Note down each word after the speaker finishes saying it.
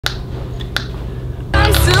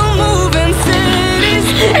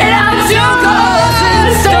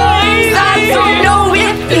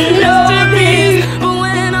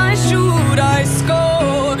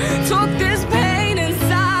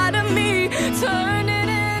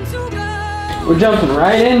We're jumping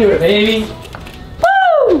right into it, baby.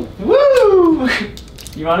 Woo! Woo!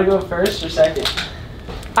 You want to go first or second?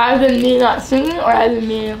 Either me not singing or either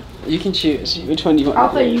me. You can choose. Which one do you want? I'll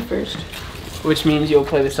play you first. Which means you'll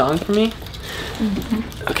play the song for me?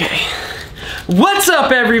 Mm-hmm. Okay. What's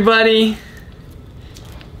up, everybody?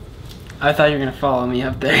 I thought you were gonna follow me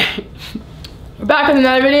up there. We're back with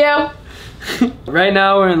another video. Right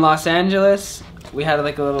now we're in Los Angeles. We had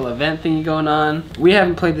like a little event thingy going on. We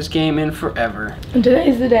haven't played this game in forever. And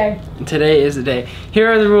today's the day. And today is the day.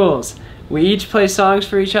 Here are the rules. We each play songs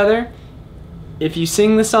for each other. If you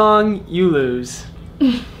sing the song, you lose.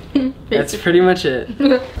 That's pretty much it.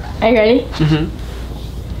 Are you ready? Mm-hmm.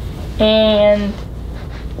 And...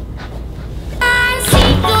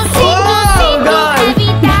 Oh, God!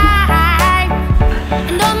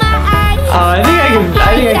 Oh, I think I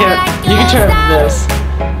can. You can try for this.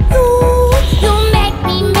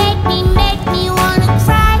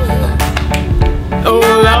 Oh,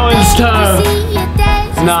 that one's tough.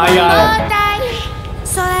 No, I got it.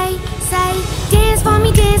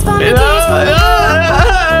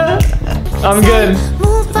 I'm good.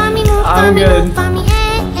 I'm good.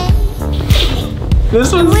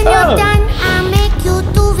 This one's tough.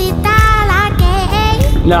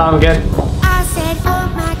 No, I'm good.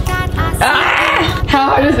 How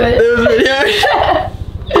hard is it? It was really hard.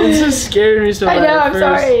 It just scared me so bad. I know, I'm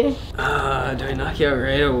sorry. Do I knock you out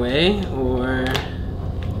right away or?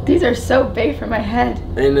 These are so big for my head.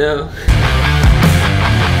 I know.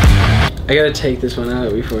 I gotta take this one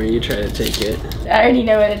out before you try to take it. I already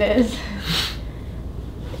know what it is.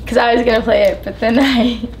 Cause I was gonna play it, but then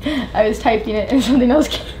I was typing it and something else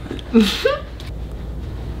came.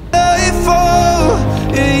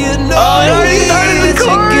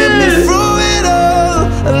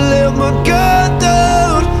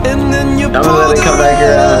 I'm gonna let it come back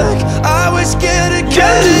around.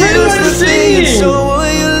 Catch it, singing.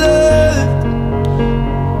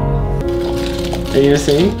 Are you gonna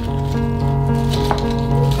sing?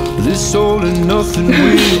 This all and nothing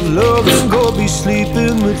way of love is gonna be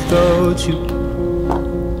sleeping without you.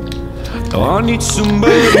 Now I need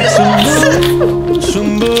somebody to know,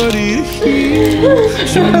 somebody to hear,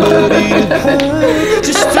 somebody to have,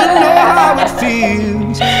 just to know how it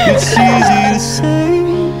feels. It's easy to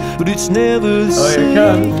say, but it's never the same.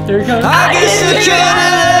 Here it comes. I guess I can't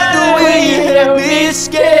let the way you help me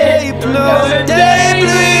escape. Another day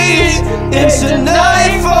bleeds into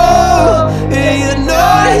nightfall, and you're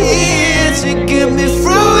not here to get me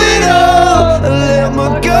through it all. I let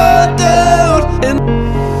my guard down, and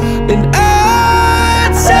I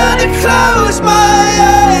tend to close my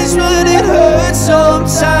eyes when it hurts.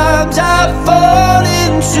 Sometimes I fall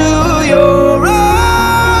into your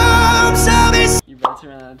arms. You're about to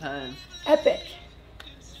run out of time. Epic.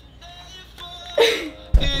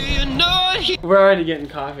 We're already getting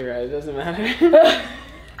copyright, it doesn't matter.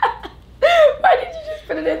 Why did you just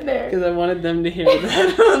put it in there? Because I wanted them to hear what the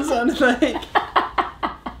headphones sounded like.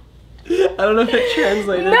 I don't know if it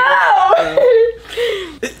translated. No!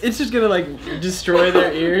 It's just gonna like destroy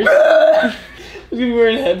their ears. I'm gonna be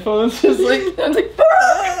wearing headphones just like. I'm like,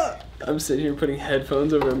 I'm sitting here putting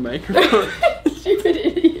headphones over a microphone. stupid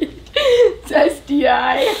idiot. It's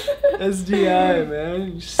SDI. SDI,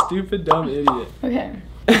 man. You stupid dumb idiot. Okay.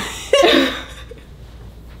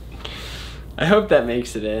 I hope that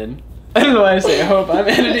makes it in. I don't know why I say I hope. I'm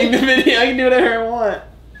editing the video. I can do whatever I want.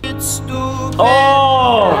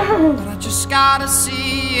 Oh! But I just gotta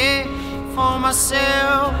see it for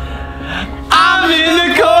myself. I'm in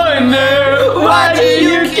the corner. Why do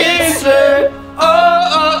you kiss her?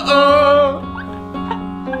 Oh, oh, oh.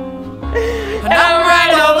 And I'm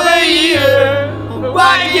right over here.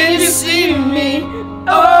 Why can't you see me? Oh,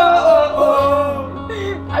 oh,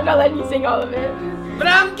 oh. I'm not letting you sing all of it. But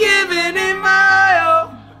I'm giving it my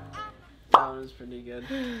all. That one was pretty good.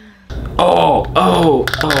 Oh, oh,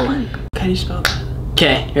 oh. How do you spell that?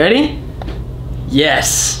 Okay, ready?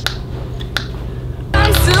 Yes.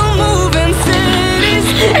 I'm still moving cities,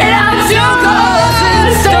 and I'm still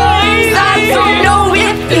causing stories. I don't know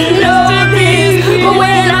if you know these, but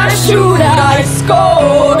when I shoot, I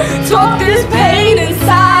score. Took this pain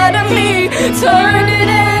inside of me, turned it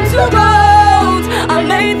into gold. I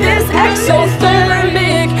made this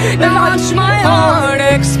exothermic, and watch my heart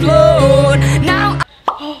explode. Now.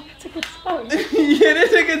 Oh, that's a good song. Yeah, it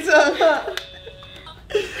is a good song.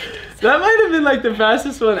 That might have been like the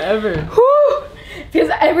fastest one ever. Whew. Because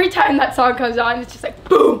every time that song comes on, it's just like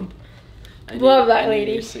boom. Love that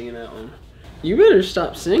lady. You're singing that one. You better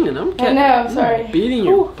stop singing. I'm sorry. Beating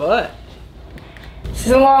your butt. This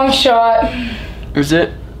is a long shot. Is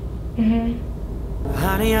it? Mhm.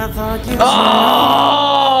 Honey, I thought you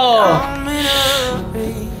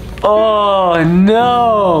Oh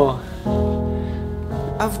no!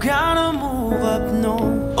 I've gotta move up,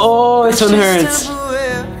 no. Oh, this one hurts.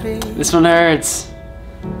 This one hurts.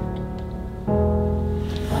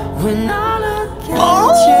 When I look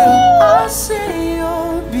at you, I see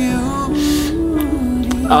your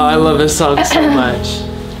beauty. Oh, I love this song so much.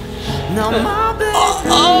 Now my baby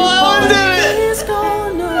is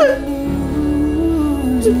gonna lose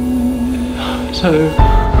me.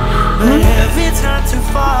 But if it's not too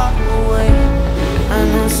far away, I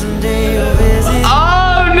know someday you'll visit.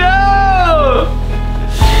 Oh no!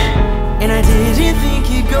 And I didn't think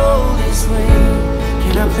you'd go this way.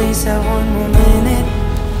 Can I please have one more minute?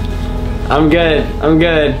 I'm good. I'm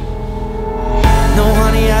good. No,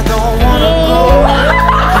 honey, I don't wanna go.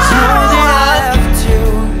 'Cause you know that I have to.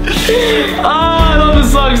 Oh, I love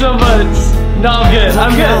this song so much. No, I'm good.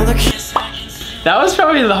 I'm good. That was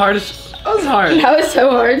probably the hardest. That was hard. That was so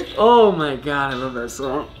hard. Oh my god, I love that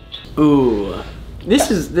song. Ooh,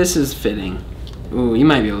 this is fitting. Ooh, you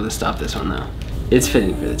might be able to stop this one though. It's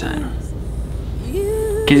fitting for the time.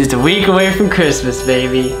 Cause it's a week away from Christmas,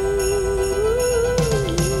 baby.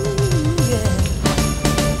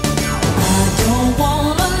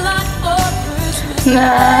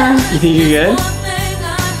 Nah. You think you're good?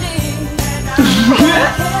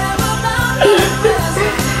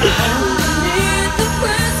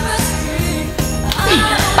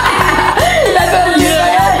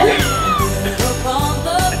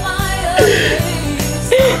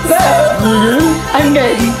 I'm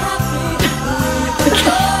good.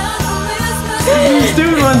 These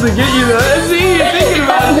stupid ones that get you though. I see you thinking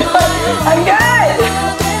about it. I'm good.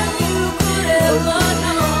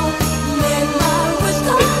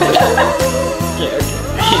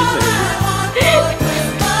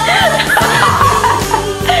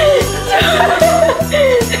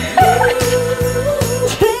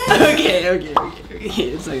 Okay.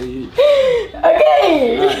 It's like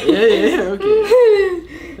Okay. yeah, okay.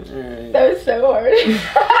 Alright. That was so hard.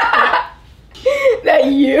 That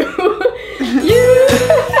you.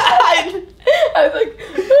 I was like,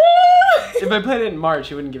 if I played it in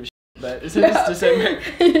March, it wouldn't give a shit. But since it's December.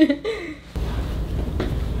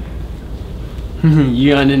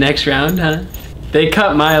 You on the next round, huh? They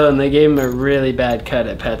cut Milo and they gave him a really bad cut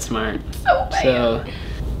at PetSmart. So bad.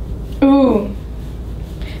 Ooh.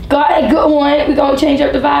 Got a good one. We're gonna change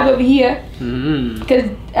up the vibe over here. Because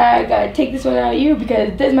I gotta take this one out of you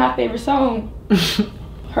because this is my favorite song.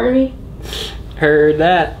 Heard me? Heard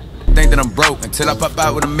that. Think that I'm broke until I pop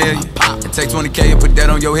out with $1 million. It takes 20K and put that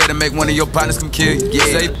on your head and make one of your partners come kill you. Yeah,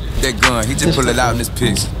 say that gun, he just pull it out in this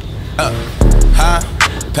piece. Huh?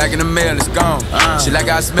 Packing the mail, it's gone. Shit like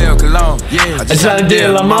I smell cologne. Yeah, I just tryna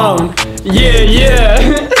deal, I'm on. Yeah.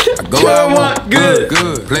 I go out, I want good.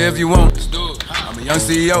 Play if you want. I'm a young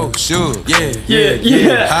CEO, sure.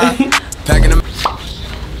 Yeah. Huh? Packing the.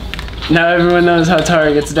 Now everyone knows how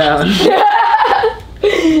Tara gets down.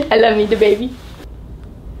 I love me, the baby.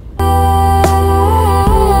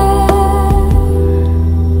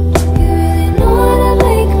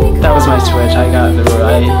 That was my switch. I got the road. I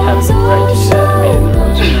have the right to do that. I made it in the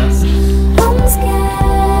road, you know.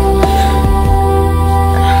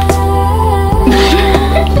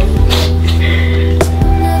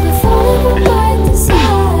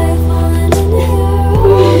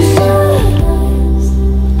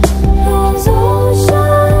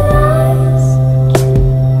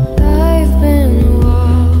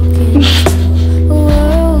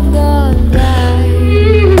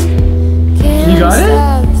 You got it?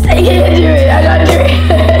 I can't do it. I'm not doing it.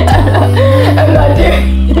 I'm not doing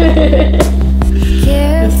it.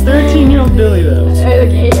 It's 13-year-old Billy though. I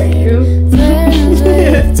can't hear you.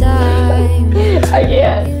 I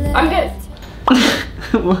can't. I'm good.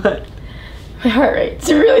 What? My heart rate's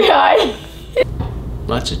really high.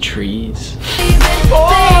 Lots of trees. I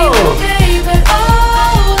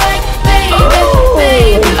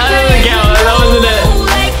don't count. That wasn't it.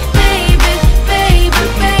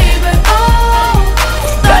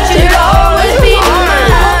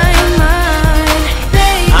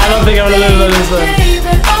 I don't think I'm gonna live on this one.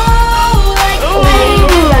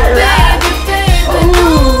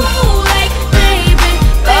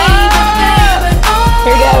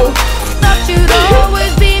 Here we go.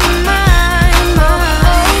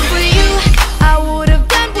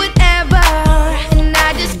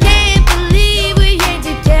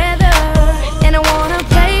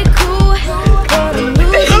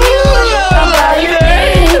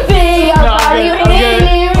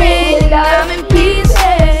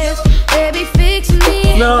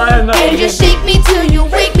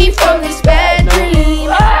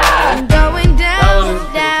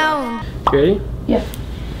 You ready? Yeah.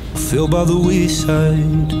 Feel by the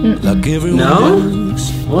wayside, like everyone No?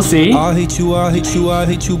 else. We'll see. I hate you, I hate you, I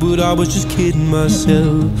hate you, but I was just kidding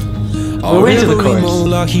myself. We'll wait till the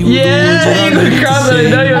chorus. Yeah, you can cross it. I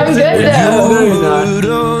know you're I'm good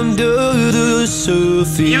though. Under the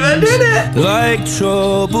surface, You did it. like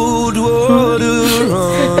troubled water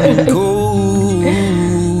running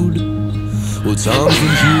cold. Well, time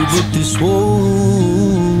can heal, but this won't.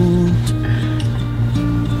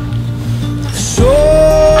 So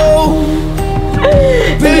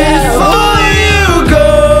before you go,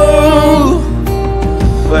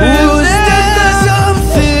 was there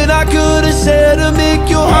something I could have said to make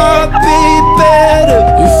your heart beat better?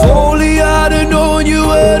 If only I'd have known you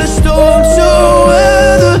were the storm to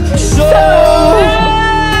weather. So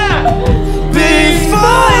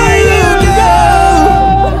before you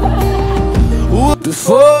go,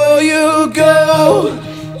 before you go.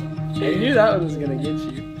 I knew that one was gonna get you.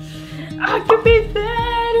 I could be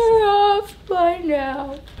better off by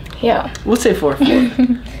now. Yeah. We'll say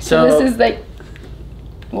 4-4. So this is like,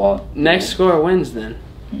 well, next score wins then.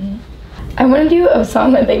 I want to do a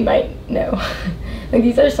song that they might know. Like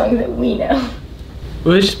these are songs that we know.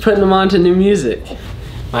 We're just putting them on to new music.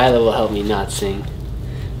 Mila will help me not sing.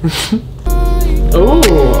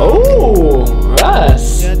 Oh,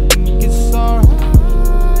 Russ.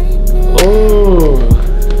 Oh,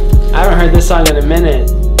 I haven't heard this song in a minute.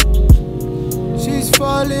 She's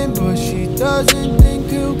falling, but she doesn't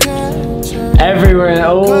think you'll catch her. Everywhere.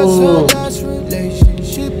 Cause her Oh, last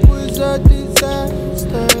relationship was a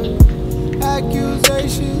disaster.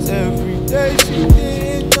 Accusations every day, she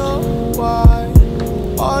didn't know why.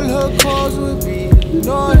 All her calls would be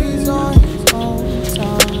ignored, he's on his own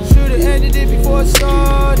time. Should've ended it before it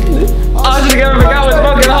started. I just gotta forgot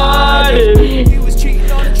what's fucking hard. He was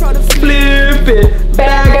cheating on her, trying to Flip it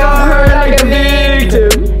back on her like a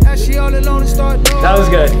victim. Now she all alone and start knowing. That was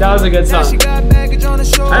good. That was a good Now she song. got baggage on her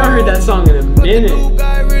shoulder. I haven't heard that song in a But the minute. new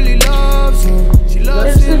guy really loves her. She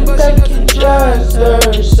loves him, but she doesn't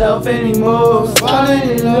trust herself anymore. Falling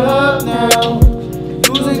in love now,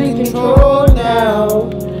 losing control now.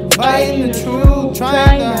 Fighting the truth,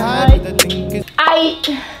 trying to hide the thing.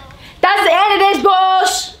 That's the end of this,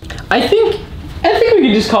 boss. I think we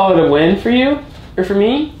could just call it a win for you or for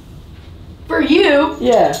me. For you?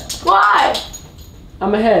 Yeah, Why?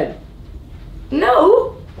 I'm ahead.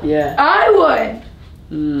 No, Yeah. I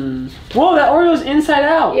won. Whoa, that Oreo's inside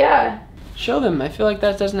out. Yeah. Show them. I feel like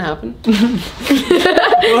that doesn't happen.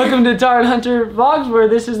 Welcome to Tar and Hunter Vlogs, where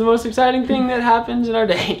this is the most exciting thing that happens in our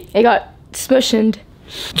day. It got smushed.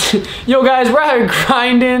 Yo guys, we're out here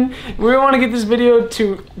grinding. We want to get this video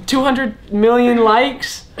to 200 million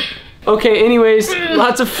likes. Okay, anyways,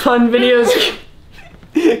 lots of fun videos.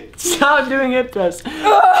 Stop doing hip thrusts.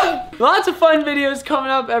 Lots of fun videos coming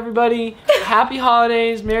up, everybody. Happy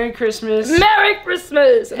holidays, Merry Christmas. Merry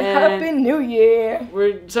Christmas and And- Happy New Year.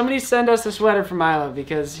 Somebody send us a sweater for Milo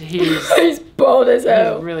because he's He's bald as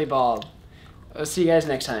hell. really bald. I'll see you guys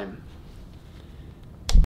next time.